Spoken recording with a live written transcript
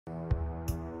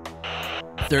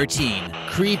13.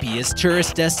 Creepiest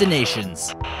tourist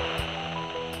destinations.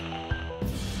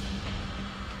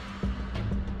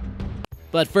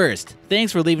 But first,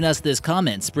 thanks for leaving us this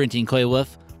comment, Sprinting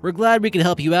Coywolf. We're glad we could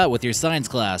help you out with your science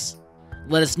class.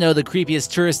 Let us know the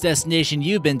creepiest tourist destination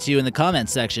you've been to in the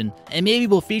comments section, and maybe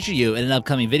we'll feature you in an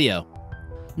upcoming video.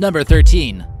 Number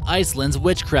 13. Iceland's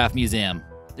Witchcraft Museum.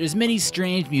 There's many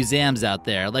strange museums out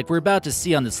there like we're about to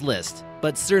see on this list,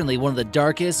 but certainly one of the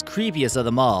darkest, creepiest of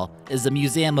them all is the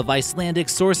Museum of Icelandic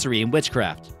Sorcery and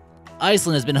Witchcraft.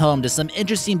 Iceland has been home to some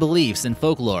interesting beliefs and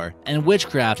folklore, and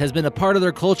witchcraft has been a part of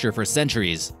their culture for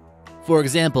centuries. For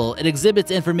example, it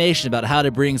exhibits information about how to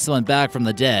bring someone back from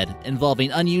the dead,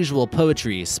 involving unusual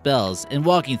poetry, spells, and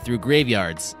walking through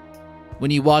graveyards. When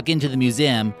you walk into the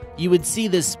museum, you would see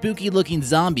this spooky-looking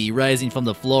zombie rising from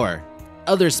the floor.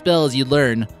 Other spells you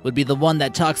learn would be the one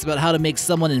that talks about how to make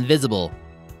someone invisible.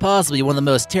 Possibly one of the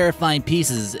most terrifying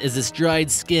pieces is this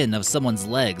dried skin of someone's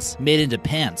legs, made into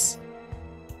pants.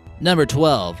 Number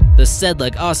 12. The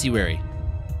Sedlec Ossuary.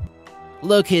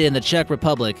 Located in the Czech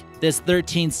Republic, this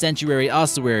 13th century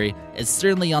ossuary is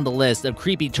certainly on the list of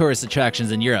creepy tourist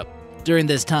attractions in Europe. During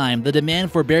this time, the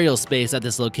demand for burial space at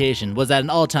this location was at an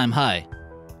all-time high.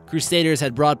 Crusaders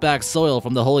had brought back soil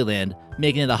from the Holy Land,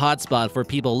 making it a hotspot for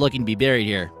people looking to be buried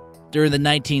here. During the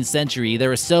 19th century, there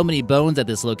were so many bones at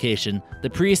this location, the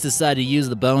priests decided to use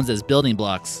the bones as building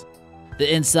blocks.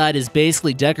 The inside is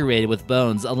basically decorated with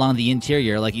bones along the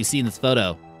interior like you see in this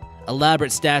photo.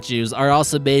 Elaborate statues are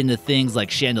also made into things like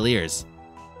chandeliers.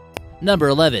 Number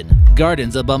 11.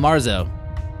 Gardens of Bomarzo.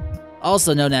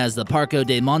 Also known as the Parco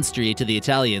dei Monstri to the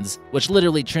Italians, which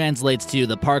literally translates to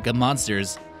the Park of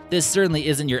Monsters, this certainly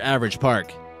isn't your average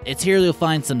park. It's here you'll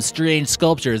find some strange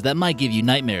sculptures that might give you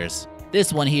nightmares.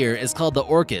 This one here is called the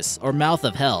Orcus, or Mouth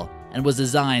of Hell, and was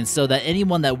designed so that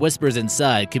anyone that whispers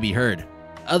inside could be heard.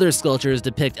 Other sculptures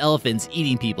depict elephants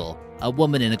eating people, a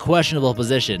woman in a questionable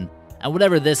position, and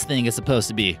whatever this thing is supposed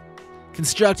to be.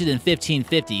 Constructed in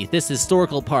 1550, this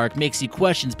historical park makes you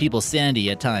question people's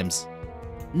sanity at times.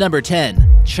 Number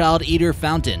 10. Child Eater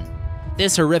Fountain.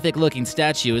 This horrific-looking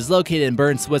statue is located in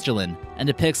Bern, Switzerland, and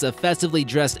depicts a festively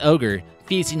dressed ogre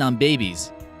feasting on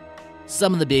babies.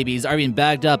 Some of the babies are being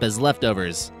bagged up as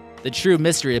leftovers. The true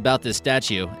mystery about this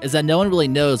statue is that no one really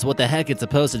knows what the heck it's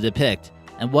supposed to depict,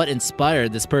 and what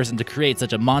inspired this person to create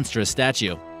such a monstrous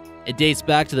statue. It dates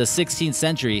back to the 16th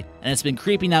century, and it's been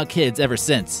creeping out kids ever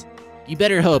since. You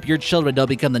better hope your children don't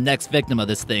become the next victim of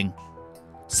this thing.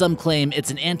 Some claim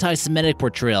it's an anti-Semitic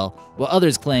portrayal, while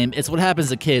others claim it's what happens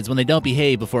to kids when they don't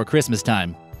behave before Christmas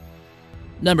time.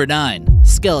 Number 9.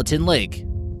 Skeleton Lake.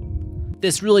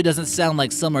 This really doesn't sound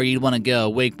like somewhere you'd want to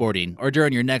go wakeboarding or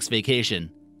during your next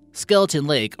vacation. Skeleton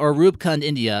Lake, or Rupkund,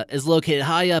 India, is located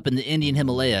high up in the Indian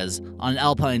Himalayas on an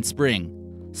alpine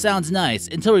spring. Sounds nice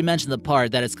until we mention the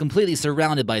part that it's completely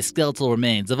surrounded by skeletal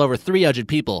remains of over 300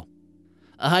 people.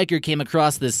 A hiker came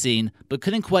across this scene but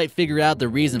couldn't quite figure out the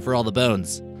reason for all the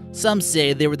bones. Some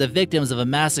say they were the victims of a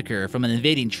massacre from an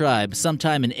invading tribe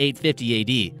sometime in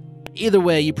 850 AD. Either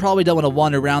way, you probably don't want to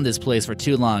wander around this place for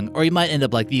too long, or you might end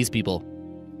up like these people.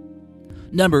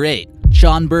 Number 8.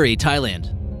 Chonburi,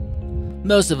 Thailand.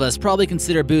 Most of us probably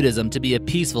consider Buddhism to be a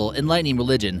peaceful, enlightening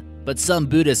religion, but some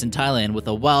Buddhists in Thailand with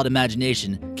a wild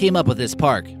imagination came up with this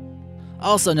park.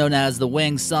 Also known as the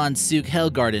Wang San Suk Hell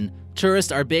Garden,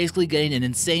 tourists are basically getting an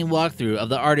insane walkthrough of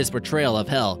the artist's portrayal of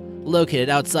hell, located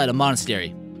outside a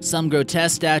monastery. Some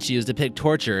grotesque statues depict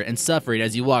torture and suffering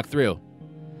as you walk through.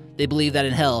 They believe that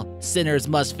in hell, sinners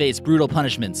must face brutal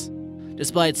punishments.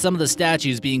 Despite some of the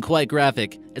statues being quite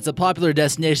graphic, it's a popular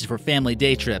destination for family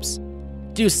day trips.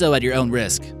 Do so at your own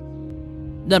risk.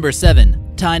 Number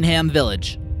 7. Tyneham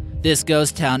Village. This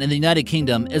ghost town in the United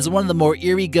Kingdom is one of the more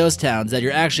eerie ghost towns that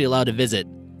you're actually allowed to visit.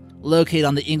 Located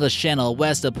on the English Channel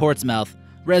west of Portsmouth,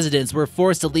 residents were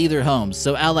forced to leave their homes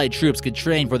so Allied troops could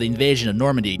train for the invasion of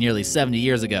Normandy nearly 70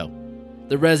 years ago.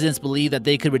 The residents believed that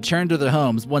they could return to their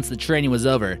homes once the training was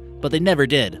over, but they never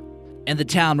did, and the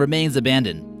town remains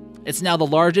abandoned. It's now the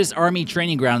largest army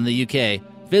training ground in the UK.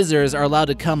 Visitors are allowed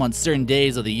to come on certain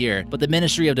days of the year, but the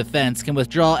Ministry of Defence can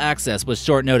withdraw access with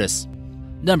short notice.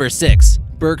 Number 6.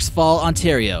 Burke's Fall,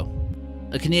 Ontario.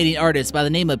 A Canadian artist by the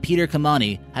name of Peter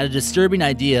Kamani had a disturbing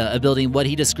idea of building what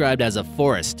he described as a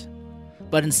forest.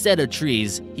 But instead of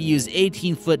trees, he used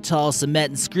 18-foot tall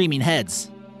cement and screaming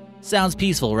heads. Sounds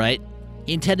peaceful, right?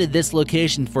 He intended this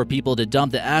location for people to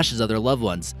dump the ashes of their loved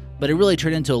ones, but it really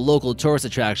turned into a local tourist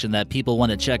attraction that people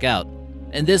want to check out.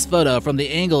 In this photo, from the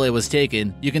angle it was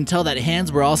taken, you can tell that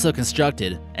hands were also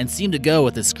constructed and seemed to go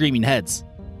with the screaming heads.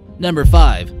 Number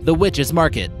 5. The Witch's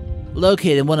Market.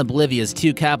 Located in one of Bolivia's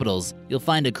 2 capitals, you'll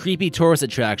find a creepy tourist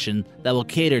attraction that will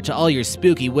cater to all your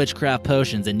spooky witchcraft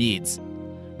potions and needs.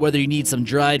 Whether you need some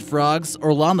dried frogs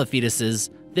or llama fetuses,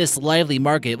 this lively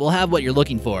market will have what you're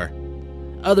looking for.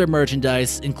 Other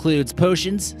merchandise includes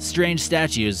potions, strange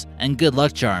statues, and good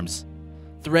luck charms.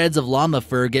 Threads of llama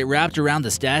fur get wrapped around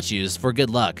the statues for good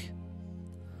luck.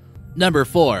 Number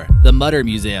 4. The Mutter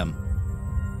Museum.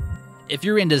 If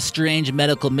you're into strange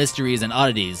medical mysteries and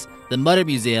oddities, the Mutter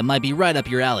Museum might be right up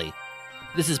your alley.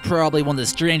 This is probably one of the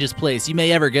strangest places you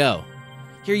may ever go.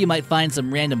 Here you might find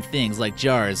some random things like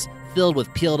jars filled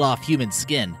with peeled off human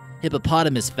skin,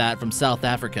 hippopotamus fat from South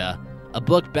Africa, a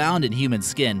book bound in human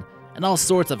skin, and all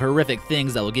sorts of horrific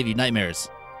things that will give you nightmares.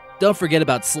 Don't forget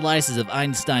about slices of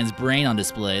Einstein's brain on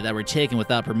display that were taken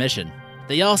without permission.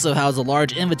 They also house a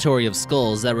large inventory of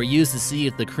skulls that were used to see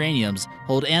if the craniums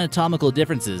hold anatomical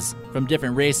differences from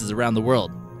different races around the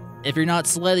world. If you're not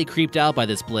slightly creeped out by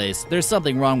this place, there's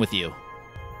something wrong with you.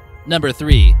 Number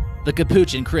 3. The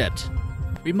Capuchin Crypt.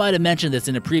 We might have mentioned this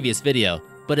in a previous video,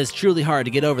 but it's truly hard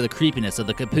to get over the creepiness of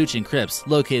the Capuchin Crypts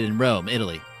located in Rome,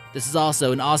 Italy. This is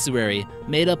also an ossuary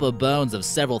made up of bones of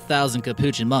several thousand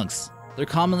Capuchin monks. They're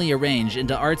commonly arranged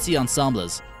into artsy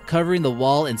ensembles, covering the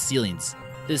wall and ceilings.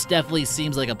 This definitely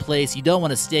seems like a place you don't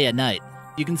want to stay at night.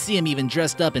 You can see them even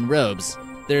dressed up in robes.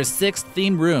 There are 6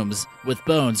 themed rooms with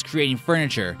bones creating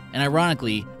furniture, and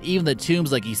ironically, even the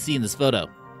tombs like you see in this photo.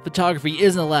 Photography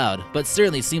isn't allowed, but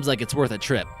certainly seems like it's worth a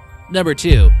trip. Number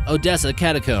 2. Odessa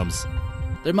Catacombs.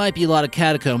 There might be a lot of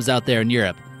catacombs out there in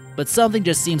Europe, but something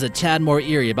just seems a tad more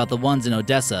eerie about the ones in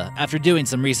Odessa after doing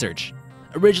some research.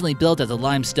 Originally built as a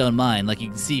limestone mine like you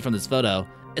can see from this photo,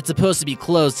 it's supposed to be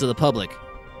closed to the public.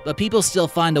 But people still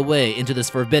find a way into this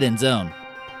forbidden zone.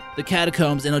 The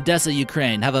catacombs in Odessa,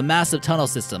 Ukraine have a massive tunnel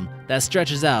system that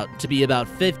stretches out to be about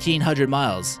 1,500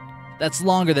 miles. That's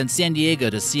longer than San Diego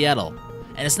to Seattle.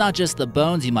 And it's not just the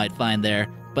bones you might find there,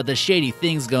 but the shady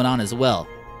things going on as well.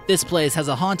 This place has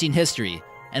a haunting history,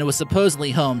 and it was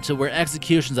supposedly home to where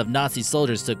executions of Nazi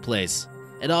soldiers took place.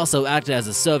 It also acted as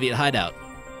a Soviet hideout.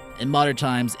 In modern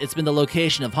times, it's been the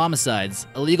location of homicides,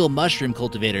 illegal mushroom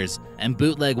cultivators, and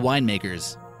bootleg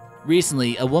winemakers.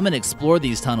 Recently, a woman explored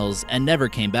these tunnels and never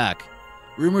came back.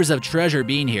 Rumors of treasure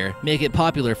being here make it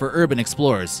popular for urban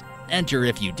explorers. Enter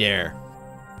if you dare.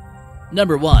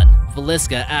 Number 1.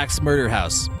 Villisca Axe Murder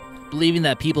House. Believing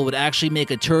that people would actually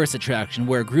make a tourist attraction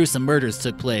where gruesome murders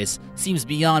took place seems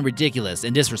beyond ridiculous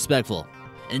and disrespectful.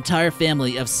 An entire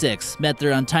family of 6 met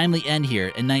their untimely end here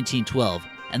in 1912,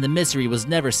 and the mystery was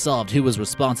never solved who was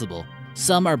responsible.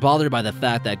 Some are bothered by the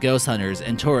fact that ghost hunters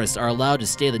and tourists are allowed to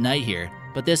stay the night here,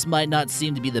 but this might not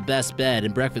seem to be the best bed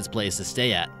and breakfast place to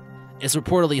stay at. It's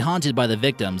reportedly haunted by the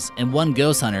victims, and one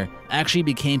ghost hunter actually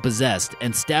became possessed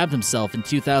and stabbed himself in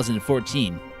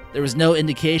 2014. There was no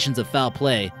indications of foul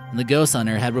play, and the ghost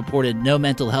hunter had reported no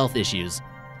mental health issues.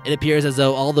 It appears as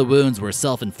though all the wounds were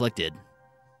self-inflicted.